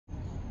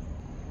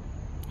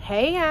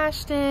Hey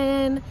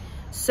Ashton.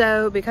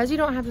 So because you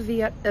don't have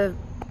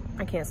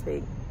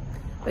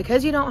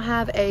because you don't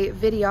have a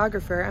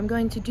videographer, I'm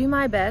going to do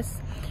my best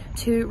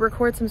to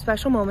record some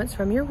special moments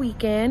from your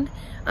weekend.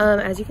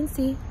 As you can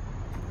see,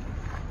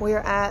 we are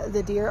at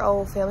the dear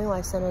old Family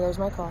Life Center. There's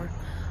my car.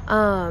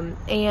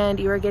 And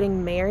you are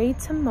getting married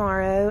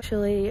tomorrow.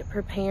 Actually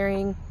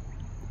preparing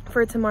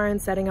for tomorrow and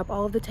setting up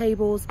all of the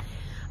tables.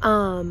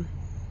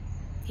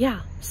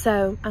 Yeah,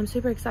 so I'm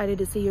super excited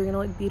to see you're gonna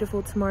look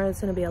beautiful tomorrow.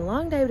 It's gonna be a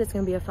long day, but it's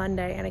gonna be a fun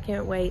day, and I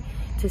can't wait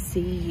to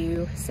see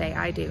you say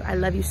I do. I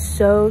love you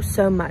so,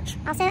 so much.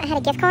 Also, I had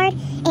a gift card,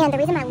 and the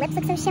reason my lips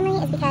look so shimmery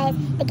is because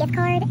the gift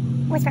card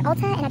was for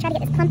Ulta, and I tried to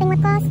get this plumping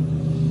lip gloss. I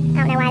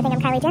don't know why I think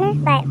I'm Kylie Jenner,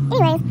 but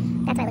anyways,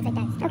 that's why it looks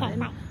like that. Okay,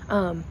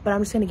 bye. But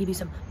I'm just gonna give you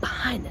some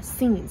behind the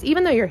scenes,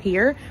 even though you're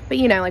here, but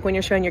you know, like when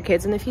you're showing your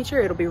kids in the future,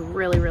 it'll be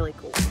really, really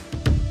cool.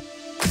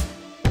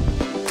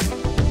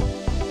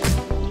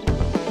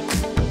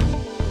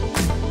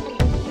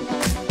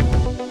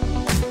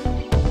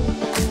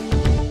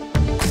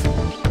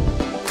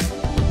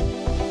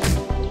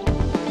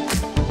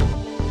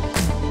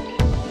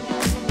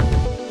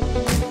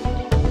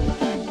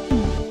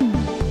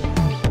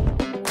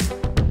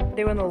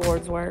 Doing the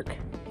Lord's work.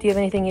 Do you have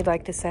anything you'd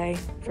like to say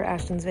for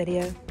Ashton's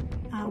video?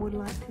 I would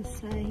like to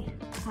say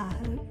I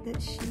hope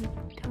that she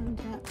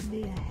turns out to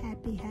be a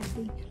happy,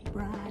 happy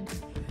bride,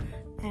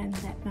 and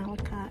that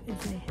Malachi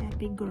is a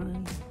happy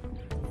groom,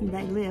 and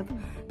they live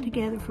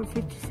together for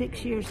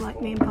 56 years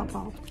like me and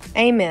Papa.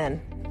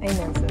 Amen.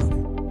 Amen, sister.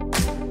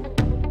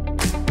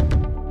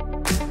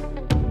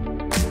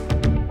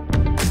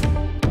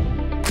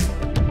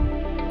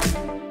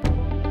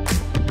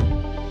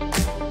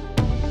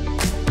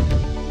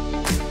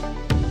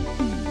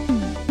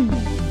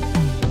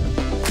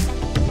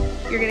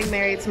 You're getting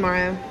married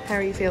tomorrow. How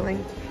are you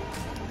feeling?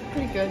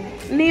 Pretty good.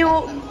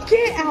 Neil,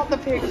 get out the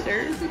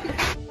picture.